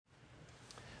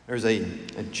There's a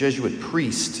Jesuit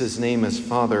priest. His name is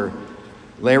Father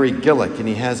Larry Gillick, and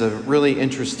he has a really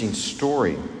interesting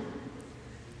story.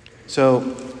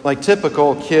 So, like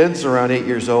typical kids around 8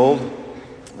 years old,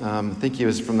 I think he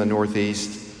was from the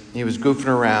Northeast, he was goofing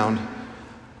around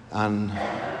on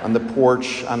the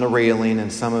porch, on the railing, and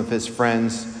some of his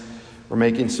friends were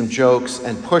making some jokes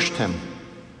and pushed him.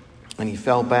 And he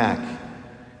fell back,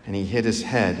 and he hit his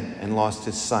head and lost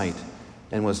his sight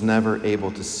and was never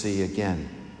able to see again.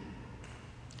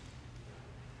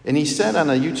 And he said on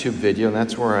a YouTube video, and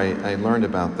that's where I learned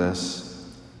about this,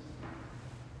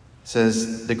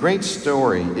 says, "The great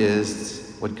story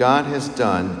is what God has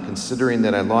done, considering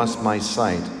that I lost my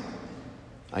sight,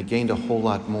 I gained a whole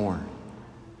lot more."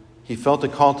 He felt a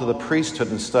call to the priesthood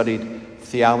and studied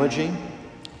theology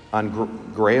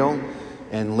on Grail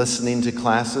and listening to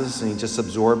classes, and he just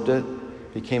absorbed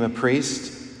it, became a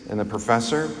priest and a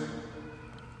professor,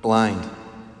 blind,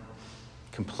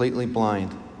 completely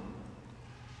blind,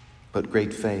 but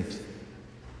great faith.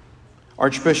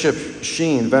 Archbishop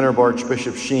Sheen, Venerable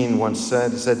Archbishop Sheen once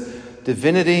said,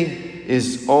 "Divinity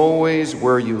is always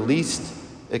where you least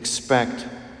expect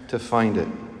to find it,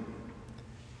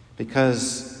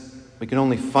 because we can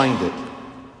only find it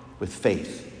with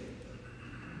faith."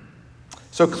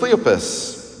 So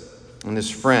Cleopas and his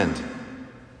friend,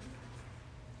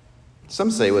 some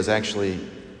say it was actually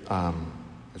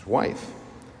his wife.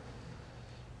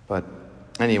 But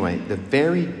anyway, the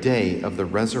very day of the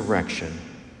resurrection,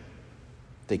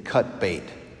 they cut bait.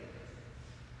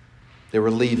 They were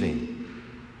leaving,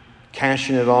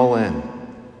 cashing it all in.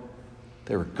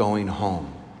 They were going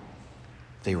home.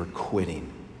 They were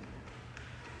quitting.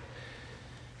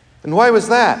 And why was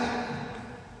that?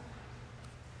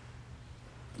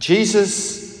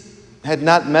 Jesus had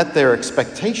not met their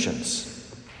expectations.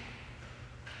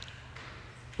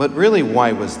 But really,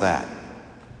 why was that?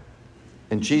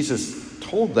 And Jesus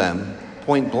told them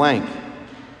point blank,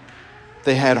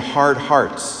 they had hard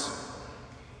hearts.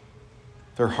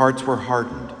 Their hearts were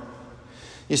hardened.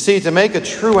 You see, to make a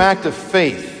true act of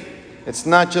faith, it's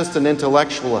not just an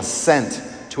intellectual assent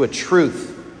to a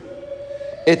truth.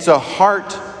 It's a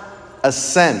heart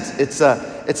assent. It's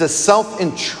a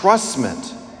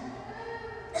self-entrustment.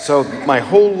 So my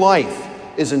whole life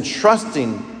is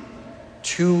entrusting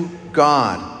to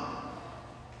God.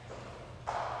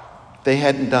 They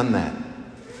hadn't done that.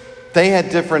 They had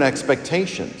different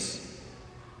expectations.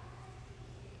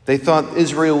 They thought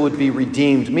Israel would be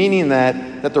redeemed, meaning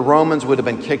that the Romans would have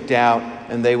been kicked out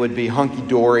and they would be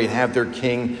hunky-dory and have their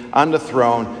king on the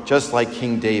throne, just like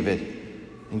King David.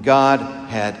 And God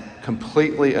had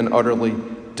completely and utterly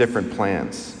different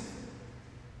plans.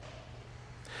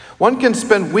 One can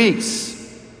spend weeks,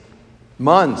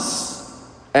 months,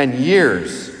 and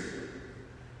years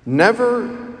never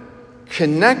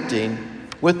connecting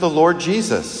with the Lord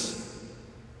Jesus,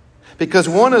 because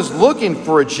one is looking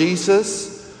for a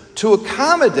Jesus to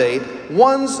accommodate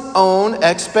one's own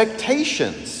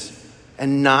expectations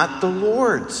and not the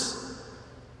Lord's.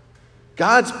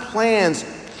 God's plans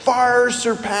far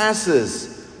surpasses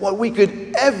what we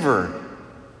could ever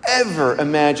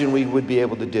imagine we would be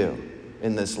able to do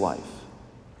in this life.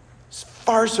 It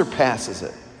far surpasses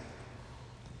it.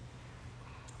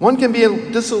 One can be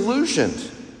disillusioned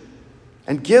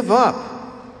and give up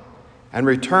and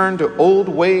return to old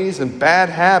ways and bad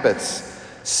habits,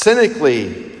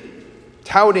 cynically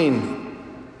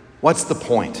touting, what's the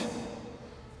point?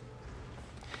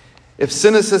 If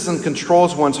cynicism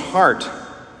controls one's heart,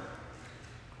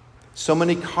 so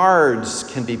many cards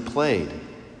can be played.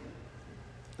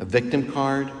 A victim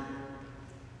card,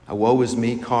 a woe is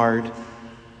me card,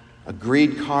 a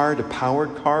greed card, a power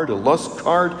card, a lust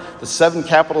card, the 7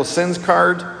 capital sins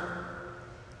card.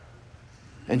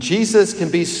 And Jesus can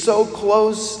be so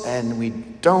close and we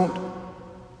don't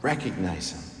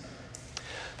recognize him.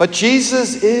 But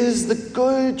Jesus is the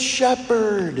good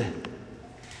shepherd.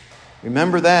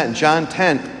 Remember that in John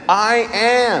 10. I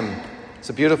am.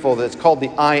 It's called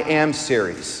the I Am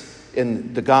series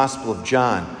in the Gospel of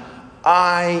John.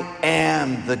 I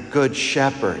am the good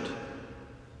shepherd.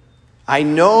 I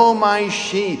know my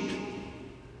sheep,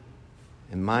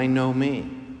 and mine know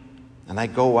me. And I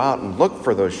go out and look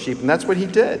for those sheep, and that's what he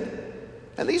did.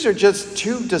 And these are just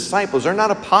 2 disciples. They're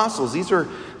not apostles. These were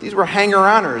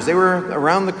hanger-oners. They were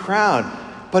around the crowd.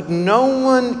 But no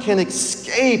one can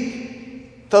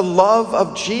escape the love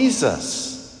of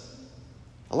Jesus.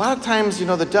 A lot of times,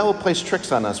 the devil plays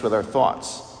tricks on us with our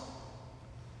thoughts.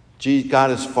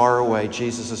 God is far away.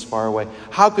 Jesus is far away.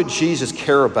 How could Jesus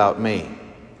care about me?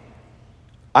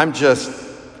 I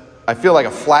feel like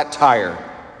a flat tire.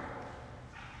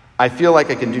 I feel like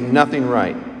I can do nothing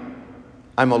right.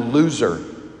 I'm a loser.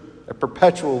 a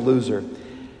perpetual loser.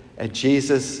 And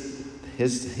Jesus,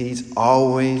 he's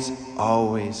always,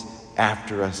 always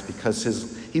after us because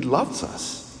he loves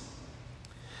us.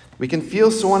 We can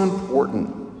feel so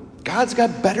unimportant. God's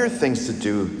got better things to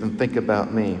do than think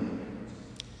about me.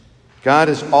 God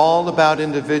is all about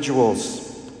individuals.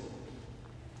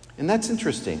 And that's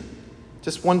interesting.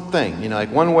 Just one thing,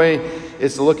 like one way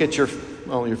is to look at your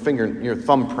finger, your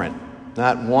thumbprint.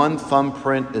 Not one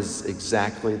thumbprint is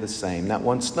exactly the same. Not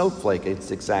one snowflake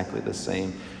is exactly the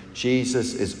same.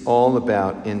 Jesus is all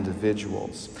about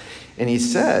individuals. And he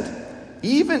said,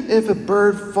 even if a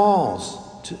bird falls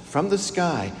from the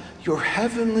sky, your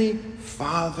heavenly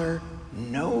Father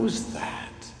knows that.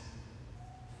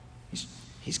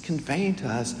 He's conveying to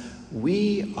us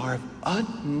we are of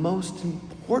utmost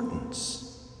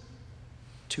importance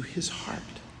to his heart.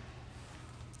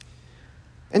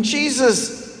 And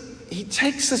Jesus, he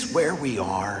takes us where we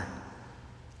are.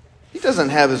 He doesn't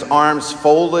have his arms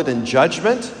folded in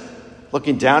judgment,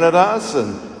 looking down at us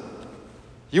and,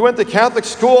 you went to Catholic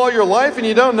school all your life and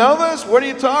you don't know this? What are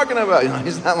you talking about?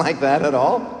 He's not like that at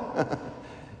all.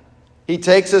 He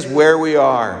takes us where we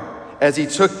are, as he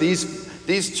took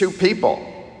these two people.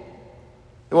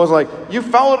 It was like, you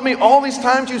followed me all these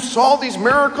times, you saw these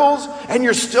miracles, and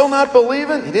you're still not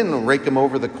believing? He didn't rake them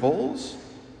over the coals.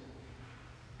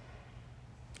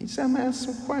 He said, I'm going to ask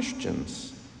some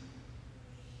questions.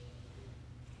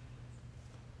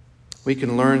 We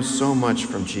can learn so much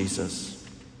from Jesus.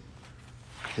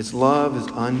 His love is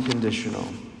unconditional.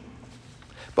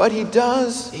 But he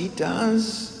does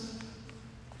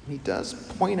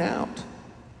point out,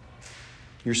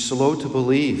 you're slow to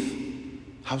believe.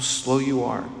 How slow you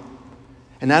are.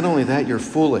 And not only that, you're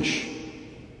foolish.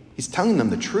 He's telling them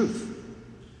the truth.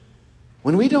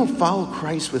 When we don't follow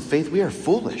Christ with faith, we are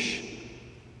foolish.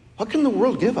 What can the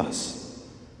world give us?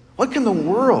 What can the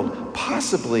world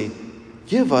possibly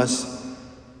give us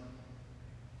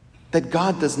that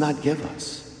God does not give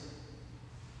us?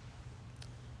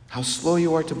 How slow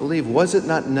you are to believe. Was it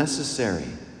not necessary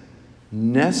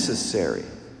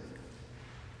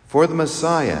for the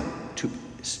Messiah to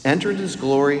enter into his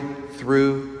glory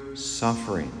through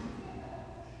suffering?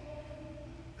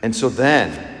 And so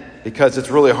then, because it's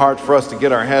really hard for us to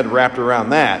get our head wrapped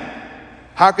around that,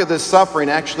 how could this suffering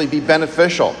actually be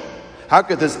beneficial? How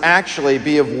could this actually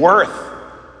be of worth?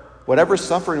 Whatever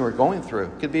suffering we're going through,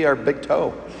 it could be our big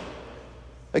toe.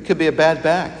 It could be a bad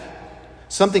back.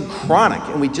 Something chronic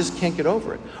and we just can't get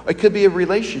over it. Or it could be a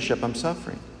relationship I'm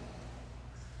suffering.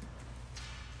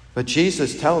 But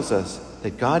Jesus tells us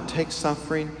that God takes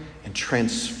suffering and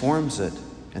transforms it.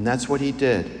 And that's what he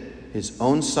did. His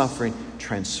own suffering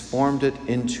transformed it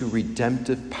into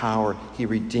redemptive power. He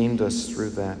redeemed us through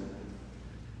that.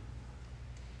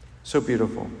 So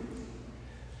beautiful.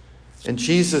 And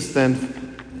Jesus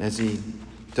then, as he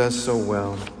does so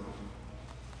well,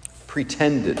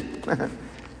 pretended. I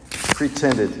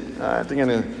think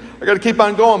I got to keep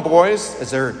on going, boys,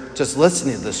 as they're just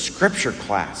listening to the scripture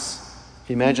class.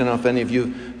 Can you imagine if any of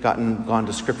you gone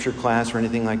to scripture class or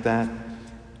anything like that?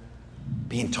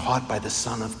 Being taught by the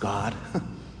Son of God.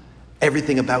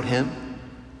 Everything about him.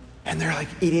 And they're like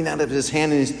eating out of his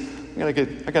hand and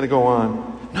he's, I got to go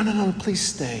on. No, please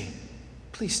stay.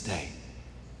 Please stay.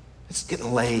 It's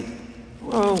getting late.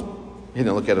 Well, he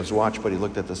didn't look at his watch, but he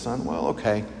looked at the sun. Well,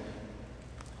 okay.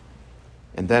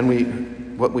 And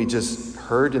then what we just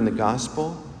heard in the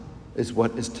gospel is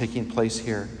what is taking place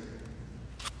here.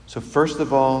 So first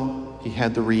of all, he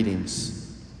had the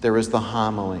readings. There was the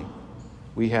homily.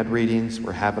 We had readings.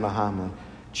 We're having a homily.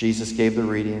 Jesus gave the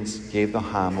readings, gave the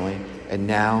homily, and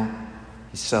now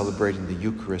he's celebrating the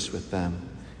Eucharist with them,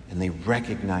 and they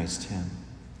recognized him.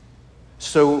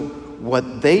 So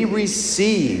what they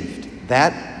received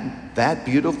that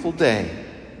beautiful day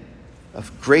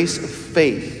of grace of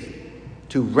faith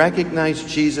to recognize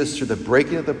Jesus through the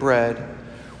breaking of the bread,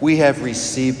 we have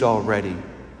received already.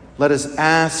 Let us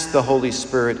ask the Holy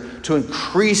Spirit to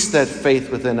increase that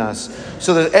faith within us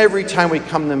so that every time we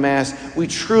come to Mass, we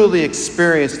truly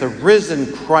experience the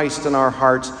risen Christ in our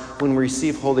hearts when we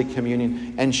receive Holy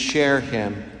Communion and share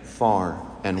him far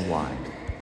and wide.